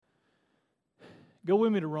Go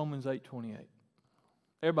with me to Romans 8:28.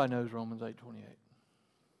 Everybody knows Romans 8:28.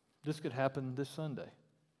 This could happen this Sunday.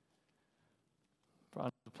 For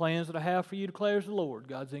the plans that I have for you declares the Lord.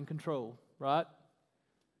 God's in control, right?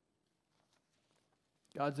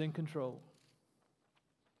 God's in control.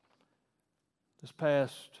 This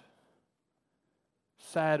past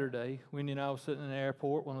Saturday, Wendy and I were sitting in the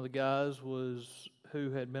airport. One of the guys who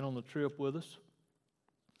had been on the trip with us.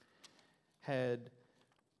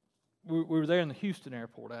 We were there in the Houston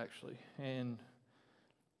airport, actually, and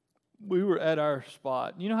we were at our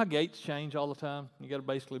spot. You know how gates change all the time? You got to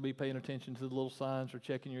basically be paying attention to the little signs or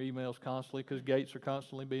checking your emails constantly because gates are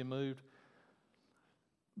constantly being moved.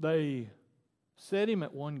 They set him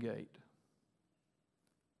at one gate,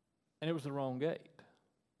 and it was the wrong gate.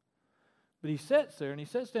 But he sits there, and he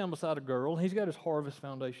sits down beside a girl, and he's got his Harvest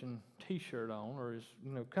Foundation T-shirt on, or his,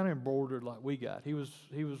 kind of embroidered like we got. He was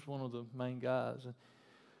one of the main guys. And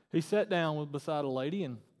he sat down beside a lady,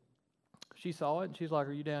 and she saw it, and she's like,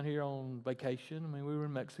 "Are you down here on vacation?" I mean, we were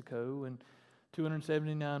in Mexico, and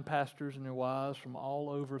 279 pastors and their wives from all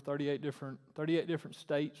over 38 different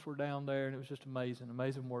states were down there, and it was just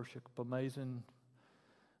amazing worship, amazing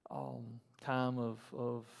time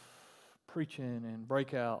of preaching and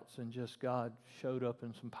breakouts, and just God showed up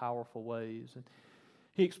in some powerful ways. And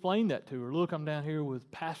he explained that to her. "Look, I'm down here with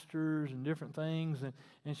pastors and different things."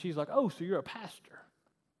 And she's like, "Oh, so you're a pastor?"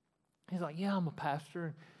 He's like, "Yeah, I'm a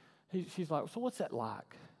pastor." She's like, "So what's that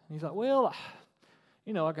like?" And he's like, "Well,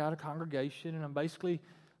 I got a congregation, and I'm basically,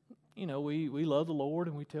 we love the Lord,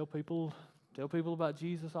 and we tell people about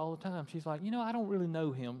Jesus all the time." She's like, "I don't really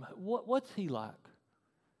know him. What's he like?"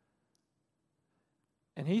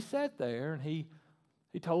 And he sat there, and he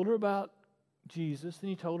told her about Jesus, and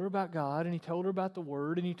he told her about God, and he told her about the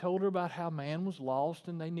Word, and he told her about how man was lost,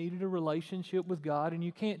 and they needed a relationship with God, and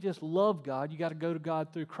you can't just love God, you got to go to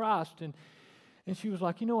God through Christ. And she was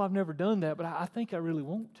like, "I've never done that, but I think I really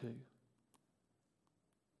want to."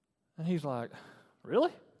 And he's like,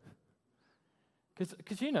 "Really?"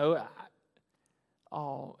 Because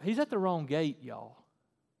he's at the wrong gate, y'all.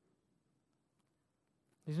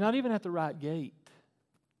 He's not even at the right gate.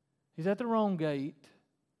 He's at the wrong gate.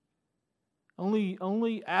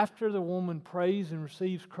 Only after the woman prays and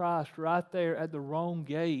receives Christ right there at the wrong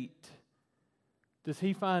gate does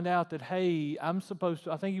he find out that, hey, I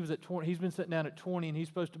think he was at 20, he's been sitting down at 20, and he's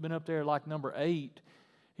supposed to have been up there like number 8.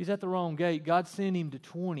 He's at the wrong gate. God sent him to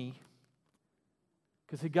 20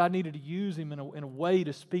 because God needed to use him in a way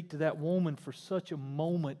to speak to that woman for such a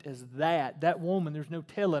moment as that. That woman, there's no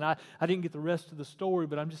telling. I didn't get the rest of the story,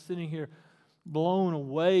 but I'm just sitting here blown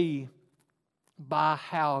away by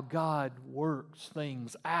how God works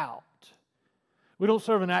things out. We don't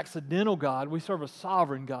serve an accidental God. We serve a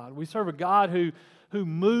sovereign God. We serve a God who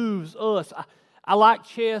moves us. I like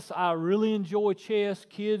chess. I really enjoy chess.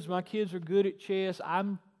 My kids are good at chess.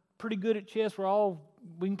 I'm pretty good at chess.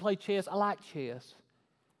 We can play chess. I like chess.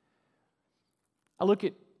 I look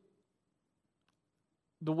at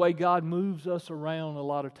the way God moves us around a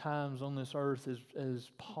lot of times on this earth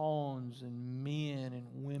as pawns and men and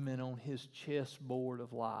women on His chessboard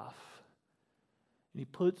of life. And He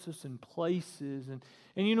puts us in places. And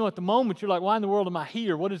at the moment, you're like, "Why in the world am I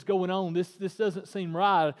here? What is going on? This doesn't seem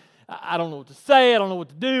right. I don't know what to say. I don't know what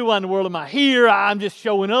to do. Why in the world am I here? I'm just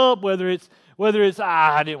showing up, whether it's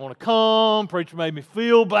I didn't want to come. Preacher made me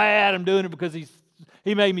feel bad. I'm doing it because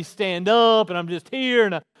he made me stand up, and I'm just here,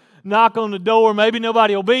 and I knock on the door. Maybe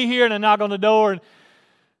nobody will be here, and I knock on the door,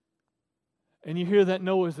 and you hear that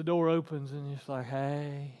noise. The door opens, and you're just like,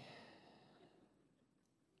 "Hey."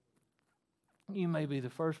 You may be the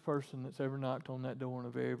first person that's ever knocked on that door in a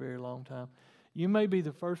very, very long time. You may be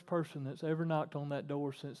the first person that's ever knocked on that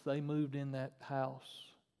door since they moved in that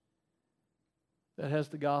house that has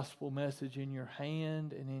the gospel message in your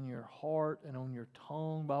hand and in your heart and on your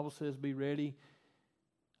tongue. The Bible says, "Be ready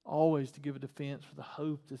always to give a defense for the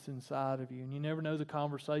hope that's inside of you." And you never know the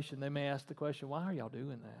conversation. They may ask the question, "Why are y'all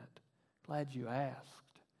doing that?" Glad you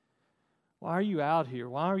asked. Why are you out here?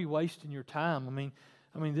 Why are you wasting your time?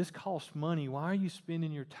 I mean, this costs money. Why are you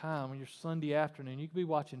spending your time on your Sunday afternoon? You could be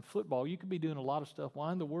watching football. You could be doing a lot of stuff.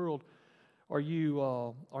 Why in the world are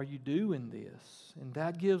you doing this? And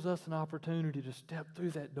that gives us an opportunity to step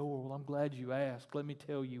through that door. Well, I'm glad you asked. Let me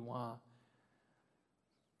tell you why.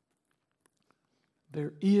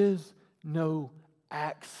 There is no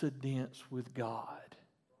accidents with God.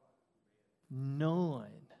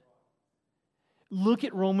 None. Look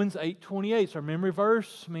at Romans 8:28. It's our memory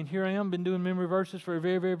verse. Here I am, been doing memory verses for a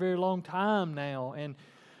very, very, very long time now. And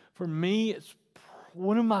for me, it's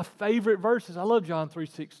one of my favorite verses. I love John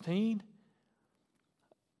 3:16.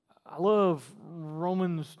 I love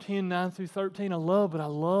Romans 10, 9 through 13. I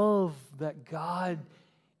love that God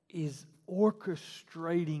is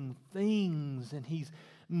orchestrating things and He's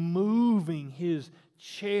moving His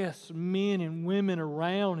chess men and women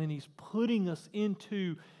around, and He's putting us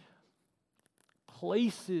into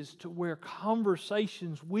places to where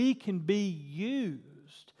conversations we can be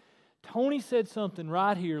used. Tony said something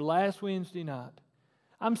right here last Wednesday night.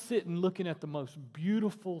 I'm sitting looking at the most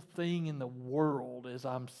beautiful thing in the world as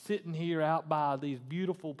I'm sitting here out by these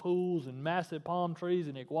beautiful pools and massive palm trees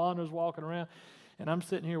and iguanas walking around, and I'm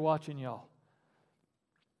sitting here watching y'all.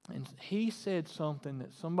 And he said something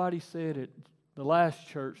that somebody said at the last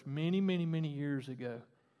church many, many, many years ago.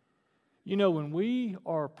 You know, when we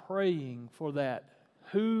are praying for that,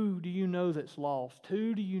 who do you know that's lost?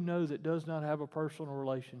 Who do you know that does not have a personal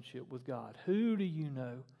relationship with God? Who do you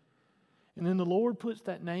know? And then the Lord puts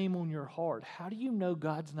that name on your heart. How do you know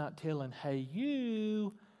God's not telling, hey,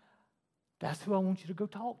 you, that's who I want you to go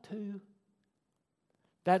talk to.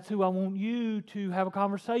 That's who I want you to have a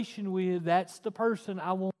conversation with. That's the person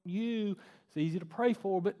I want you. It's easy to pray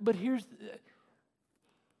for, but here's,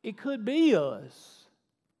 it could be us.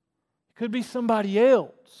 It could be somebody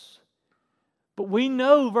else. But we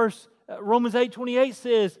know Romans 8:28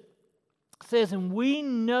 says, and we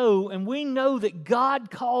know that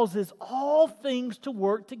God causes all things to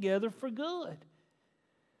work together for good.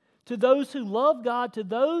 To those who love God, to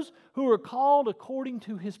those who are called according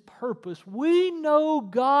to His purpose. We know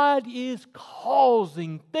God is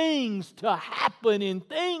causing things to happen and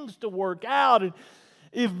things to work out and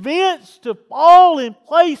events to fall in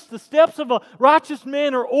place. The steps of a righteous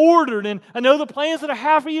man are ordered. And I know the plans that I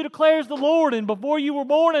have for you declares the Lord. And before you were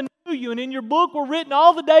born, I knew you. And in your book were written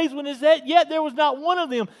all the days when it's yet there was not one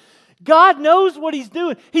of them. God knows what He's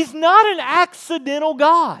doing. He's not an accidental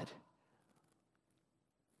God.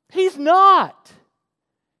 He's not.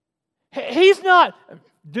 He's not.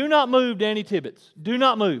 Do not move, Danny Tibbetts. Do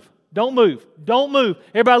not move. Don't move. Don't move.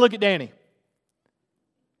 Everybody look at Danny.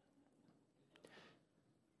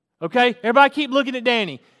 Okay? Everybody keep looking at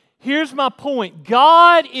Danny. Here's my point.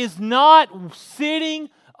 God is not sitting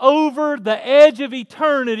over the edge of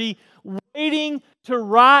eternity waiting to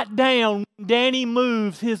write down when Danny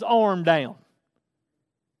moves his arm down.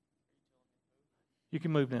 You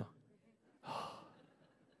can move now.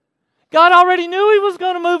 God already knew He was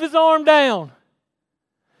going to move His arm down.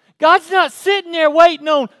 God's not sitting there waiting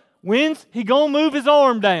on when's He going to move His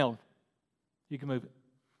arm down. You can move it.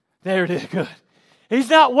 There it is. Good. He's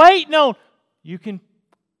not waiting on, you can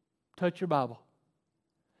touch your Bible.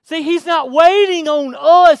 See, He's not waiting on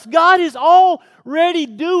us. God is already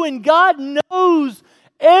doing. God knows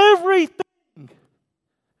everything.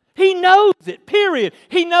 He knows it, period.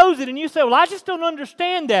 He knows it. And you say, well, I just don't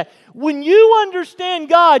understand that. When you understand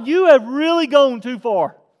God, you have really gone too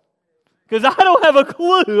far. Because I don't have a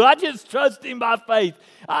clue. I just trust Him by faith.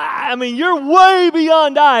 I mean, you're way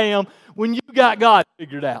beyond I am when you got God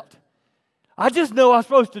figured out. I just know I'm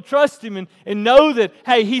supposed to trust Him and know that,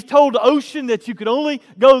 hey, He's told the ocean that you could only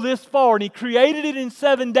go this far, and He created it in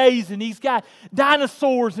 7 days, and He's got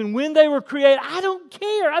dinosaurs, and when they were created, I don't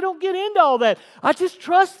care. I don't get into all that. I just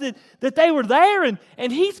trusted that they were there, and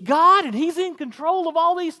He's God, and He's in control of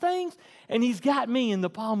all these things, and He's got me in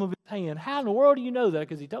the palm of His hand. How in the world do you know that?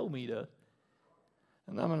 Because He told me He does.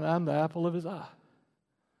 And I'm the apple of His eye.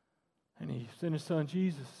 And He sent His Son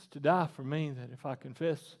Jesus to die for me, that if I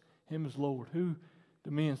confess Him as Lord, who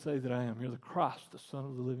do men say that I am? You're the Christ, the Son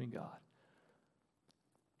of the living God.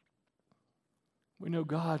 We know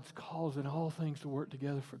God's causing all things to work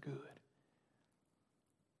together for good.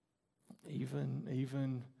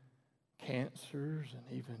 Even cancers and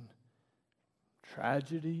even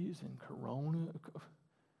tragedies and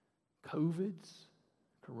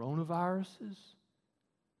coronaviruses.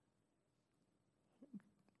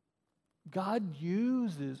 God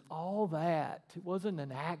uses all that. It wasn't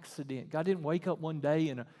an accident. God didn't wake up one day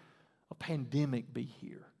and a pandemic be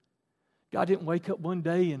here. God didn't wake up one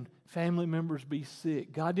day and family members be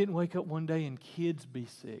sick. God didn't wake up one day and kids be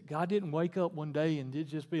sick. God didn't wake up one day and it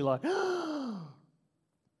just be like, God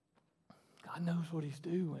knows what He's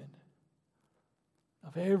doing.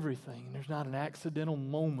 Of everything. And there's not an accidental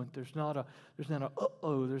moment. There's not a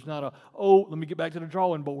uh-oh. There's not a, oh, let me get back to the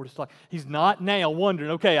drawing board. It's like He's not now wondering,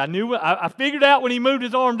 okay, I figured out when He moved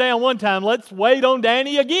His arm down one time, let's wait on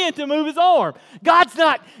Danny again to move his arm. God's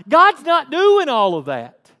not doing all of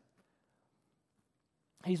that.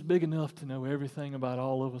 He's big enough to know everything about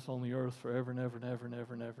all of us on the earth forever and ever and ever and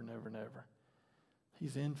ever and ever and ever and ever.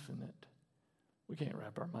 He's infinite. We can't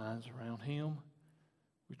wrap our minds around Him.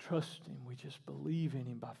 We trust Him. We just believe in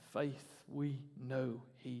Him by faith. We know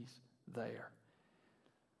He's there.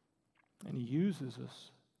 And He uses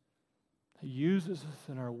us. He uses us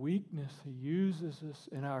in our weakness. He uses us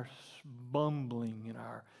in our bumbling, in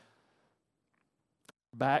our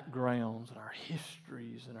backgrounds, and our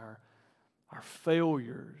histories, and our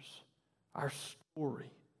failures, our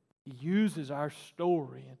story. He uses our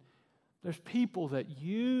story. And there's people that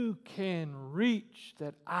you can reach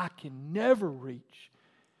that I can never reach.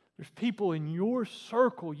 There's people in your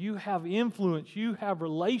circle. You have influence. You have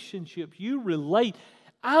relationships. You relate.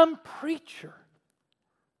 I'm preacher.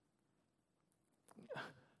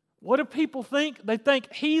 What do people think? They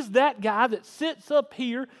think he's that guy that sits up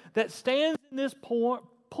here, that stands in this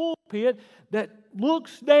pulpit, that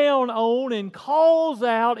looks down on and calls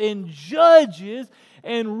out and judges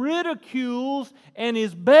and ridicules and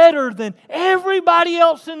is better than everybody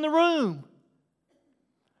else in the room.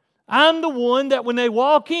 I'm the one that when they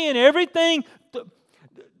walk in, everything,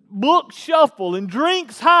 books shuffle and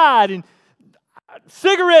drinks hide and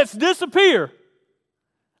cigarettes disappear.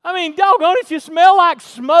 I mean, doggone it, you smell like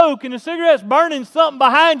smoke and the cigarette's burning something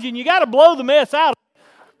behind you and you got to blow the mess out.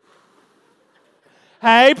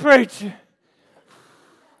 Hey, preacher.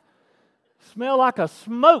 Smell like a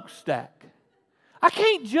smokestack. I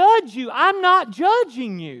can't judge you. I'm not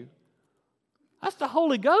judging you. That's the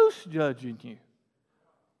Holy Ghost judging you.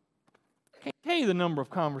 I can't tell you the number of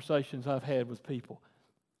conversations I've had with people.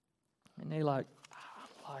 And they're like,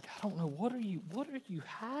 I don't know, what are you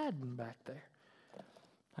hiding back there?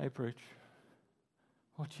 Hey, preacher,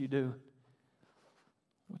 what you doing?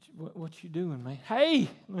 What you doing, man? Hey,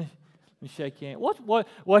 let me shake your hand.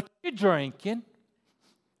 What you drinking?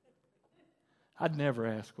 I'd never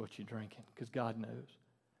ask what you're drinking because God knows.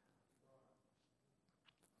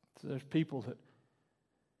 So there's people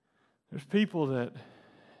that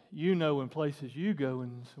you know in places you go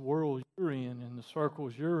in the world you're in and the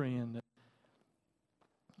circles you're in that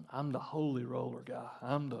I'm the holy roller guy.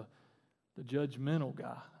 I'm the judgmental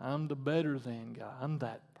guy. I'm the better than guy. I'm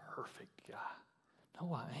that perfect guy.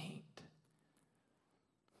 No, I ain't.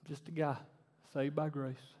 I'm just a guy saved by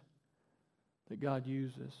grace that God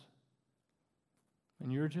uses.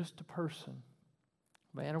 And you're just a person,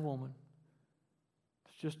 man or woman.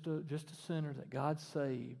 It's just a sinner that God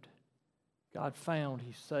saved. God found,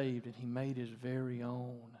 He saved, and He made His very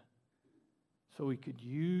own. So He could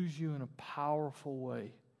use you in a powerful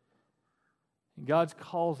way. And God's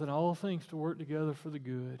causing all things to work together for the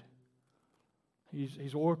good.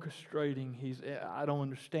 He's orchestrating. I don't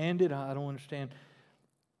understand it. I don't understand.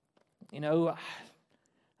 You know,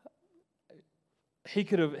 He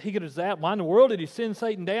could have zapped. Why in the world did He send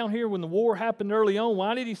Satan down here when the war happened early on?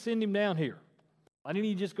 Why did He send him down here? Why didn't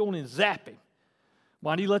He just go in and zap him?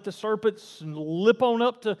 Why did He let the serpents lip on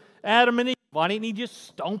up to Adam and Eve? Why didn't He just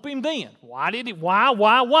stomp him then? Why?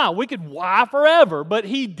 We could why forever, but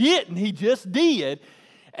He didn't. He just did.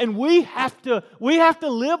 And we have to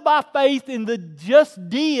live by faith in the just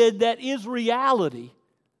did that is reality.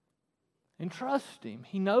 And trust Him.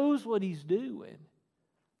 He knows what He's doing.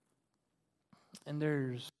 And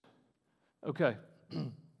okay,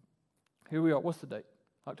 here we are. What's the date?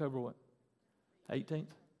 October what? 18th?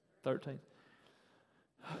 13th?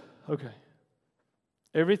 Okay.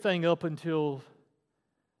 Everything up until,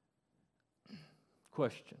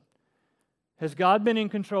 question. Has God been in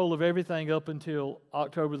control of everything up until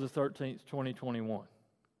October the 13th, 2021?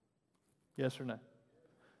 Yes or no?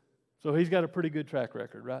 So He's got a pretty good track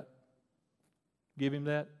record, right? Give Him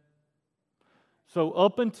that. So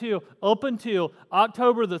up until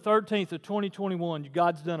October the 13th of 2021,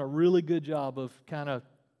 God's done a really good job of kind of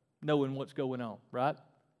knowing what's going on, right?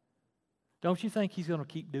 Don't you think He's going to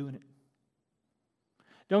keep doing it?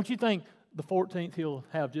 Don't you think the 14th He'll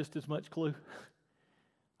have just as much clue?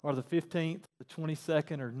 Or the 15th, the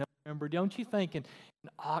 22nd, or November? Don't you think in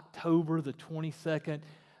October the 22nd,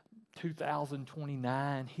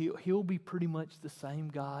 2029, He'll be pretty much the same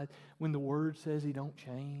God when the Word says He don't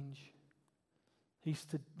change? He's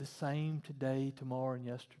the same today, tomorrow, and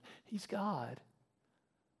yesterday. He's God.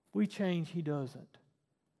 We change, He doesn't.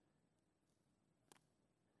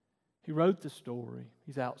 He wrote the story.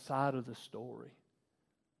 He's outside of the story.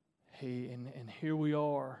 And here we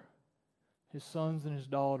are, His sons and His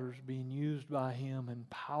daughters being used by Him in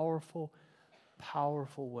powerful,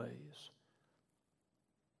 powerful ways.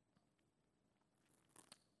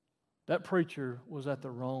 That preacher was at the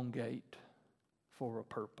wrong gate for a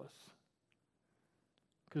purpose.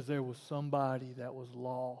 Because there was somebody that was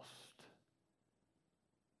lost.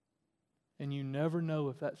 And you never know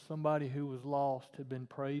if that somebody who was lost had been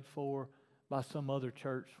prayed for by some other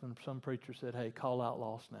church when some preacher said, hey, call out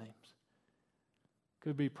lost names.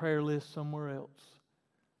 Could be prayer list somewhere else.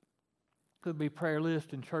 Could be prayer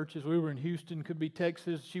list in churches. We were in Houston. Could be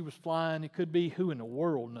Texas. She was flying. It could be who in the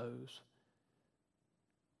world knows.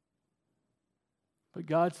 But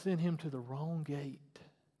God sent him to the wrong gate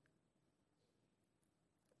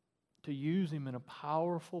to use him in a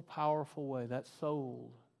powerful, powerful way. That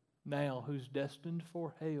soul now who's destined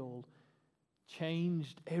for hell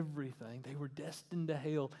changed everything. They were destined to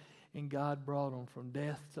hell, and God brought them from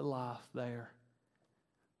death to life there.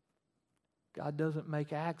 God doesn't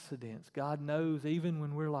make accidents. God knows even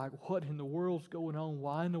when we're like, what in the world's going on?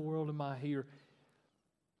 Why in the world am I here?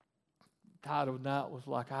 Title night was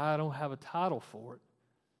like, I don't have a title for it.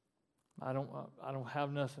 I don't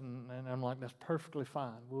have nothing. And I'm like, that's perfectly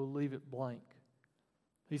fine. We'll leave it blank.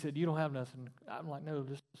 He said, you don't have nothing. I'm like, no,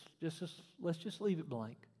 let's just leave it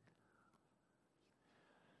blank.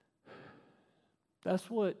 That's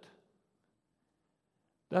what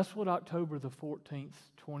October the 14th,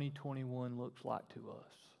 2021 looks like to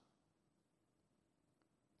us.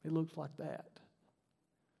 It looks like that.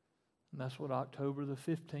 And that's what October the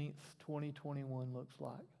 15th, 2021 looks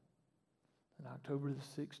like. And October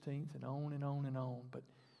the 16th, and on and on and on. But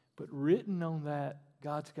written on that,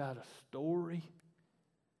 God's got a story.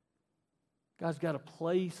 God's got a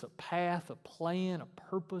place, a path, a plan, a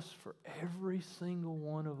purpose for every single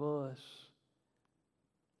one of us.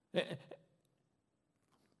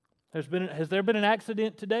 Has there been an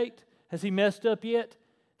accident to date? Has he messed up yet?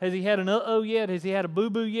 Has he had an uh-oh yet? Has he had a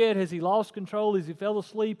boo-boo yet? Has he lost control? Has he fell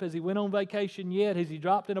asleep? Has he went on vacation yet? Has he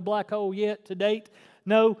dropped in a black hole yet to date?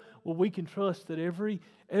 No. Well, we can trust that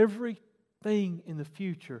everything in the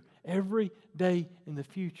future, every day in the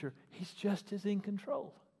future, he's just as in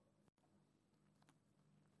control.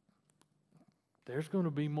 There's going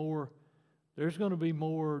to be more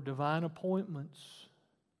divine appointments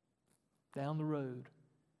down the road.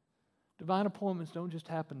 Divine appointments don't just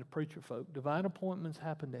happen to preacher folk. Divine appointments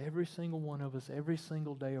happen to every single one of us every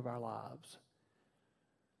single day of our lives.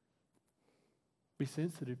 Be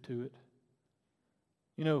sensitive to it.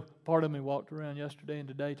 You know, part of me walked around yesterday and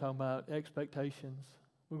today talking about expectations.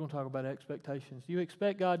 We're going to talk about expectations. Do you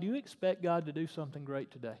expect God to do something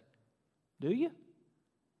great today? Do you?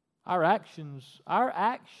 Our actions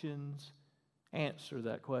answer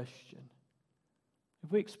that question.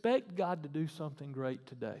 If we expect God to do something great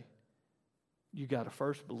today, you got to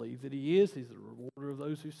first believe that He is. He's the rewarder of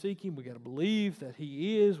those who seek Him. We got to believe that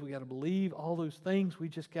He is. We got to believe all those things.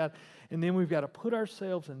 And then we've got to put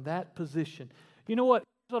ourselves in that position. You know what?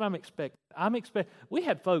 Here's what I'm expecting. We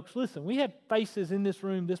had folks, listen, we had faces in this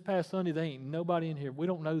room this past Sunday. There ain't nobody in here. We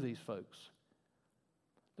don't know these folks.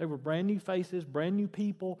 They were brand new faces, brand new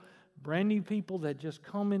people that just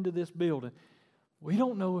come into this building. We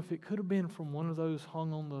don't know if it could have been from one of those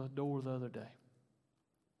hung on the door the other day.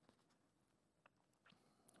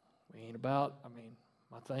 My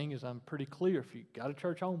thing is I'm pretty clear. If you got a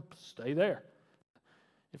church home, stay there.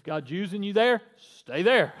 If God's using you there, stay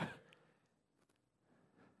there.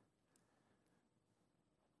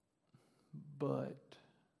 But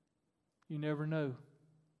you never know.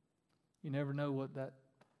 You never know what that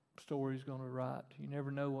story is going to write. You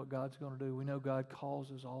never know what God's going to do. We know God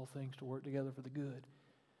causes all things to work together for the good.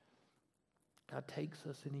 God takes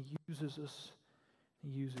us and He uses us. He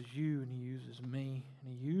uses you and He uses me.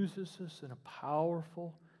 And He uses us in a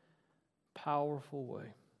powerful, powerful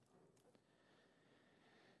way.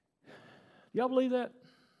 Y'all believe that?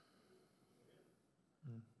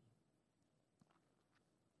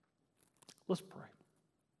 Let's pray.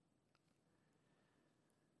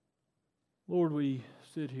 Lord, we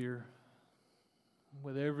sit here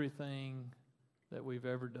with everything that we've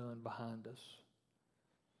ever done behind us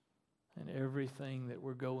and everything that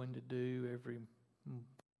we're going to do, every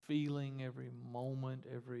feeling, every moment,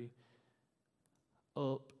 every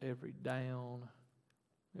up, every down,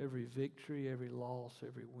 every victory, every loss,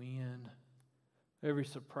 every win, every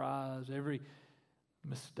surprise, every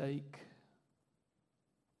mistake.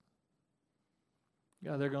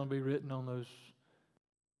 God, they're going to be written on those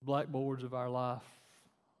blackboards of our life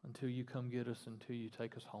until you come get us, until you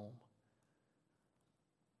take us home.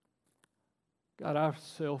 God, I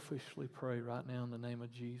selfishly pray right now in the name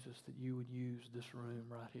of Jesus that you would use this room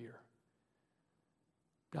right here.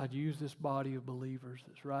 God, use this body of believers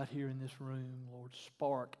that's right here in this room, Lord.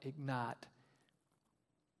 Spark, ignite.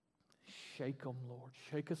 Shake them, Lord.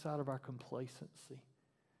 Shake us out of our complacency.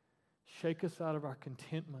 Shake us out of our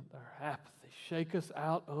contentment, our apathy. Shake us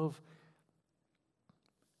out of,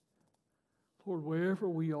 Lord, wherever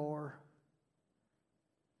we are.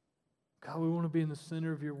 God, we want to be in the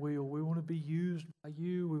center of your will. We want to be used by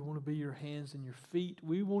you. We want to be your hands and your feet.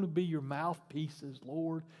 We want to be your mouthpieces,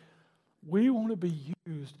 Lord. We want to be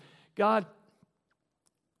used. God,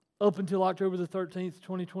 up until October the 13th,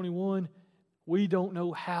 2021, we don't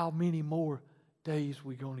know how many more days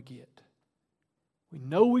we're going to get. We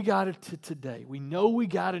know we got it to today. We know we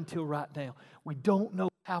got until right now. We don't know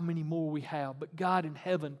how many more we have. But God in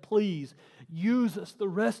heaven, please use us the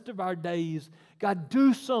rest of our days. God,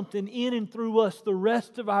 do something in and through us the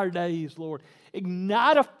rest of our days, Lord.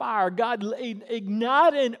 Ignite a fire. God,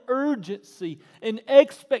 ignite an urgency, an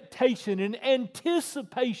expectation, an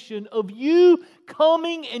anticipation of You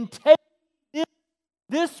coming and taking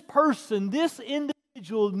this person, this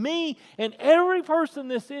individual, me, and every person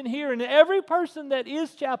that's in here, and every person that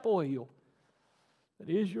is Chapel Hill, that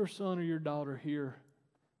is your son or your daughter here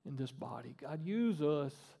in this body. God, use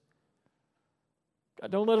us. God,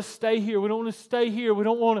 don't let us stay here. We don't want to stay here. We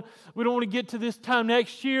don't want to get to this time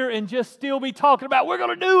next year and just still be talking about we're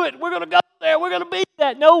going to do it. We're going to go there. We're going to be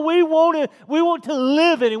that. No, we want to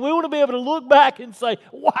live it, and we want to be able to look back and say,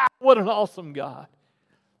 wow, what an awesome God.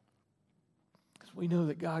 Because we know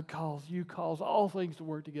that God You calls all things to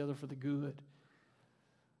work together for the good.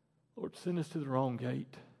 Lord, send us to the wrong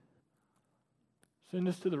gate. Send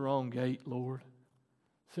us to the wrong gate, Lord.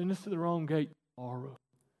 Send us to the wrong gate tomorrow.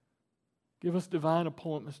 Give us divine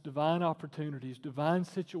appointments, divine opportunities, divine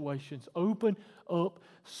situations. Open up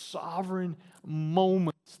sovereign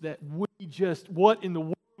moments that we just, what in the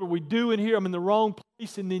world are we doing here? I'm in the wrong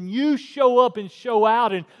place. And then You show up and show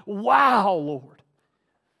out, and wow, Lord.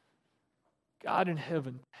 God in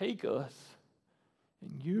heaven, take us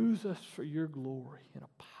and use us for Your glory in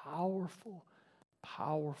a powerful,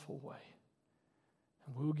 powerful way.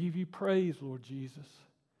 And we'll give You praise, Lord Jesus.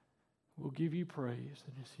 We'll give You praise.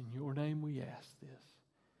 And it's in Your name we ask this.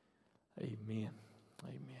 Amen.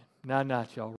 Amen. Night, y'all.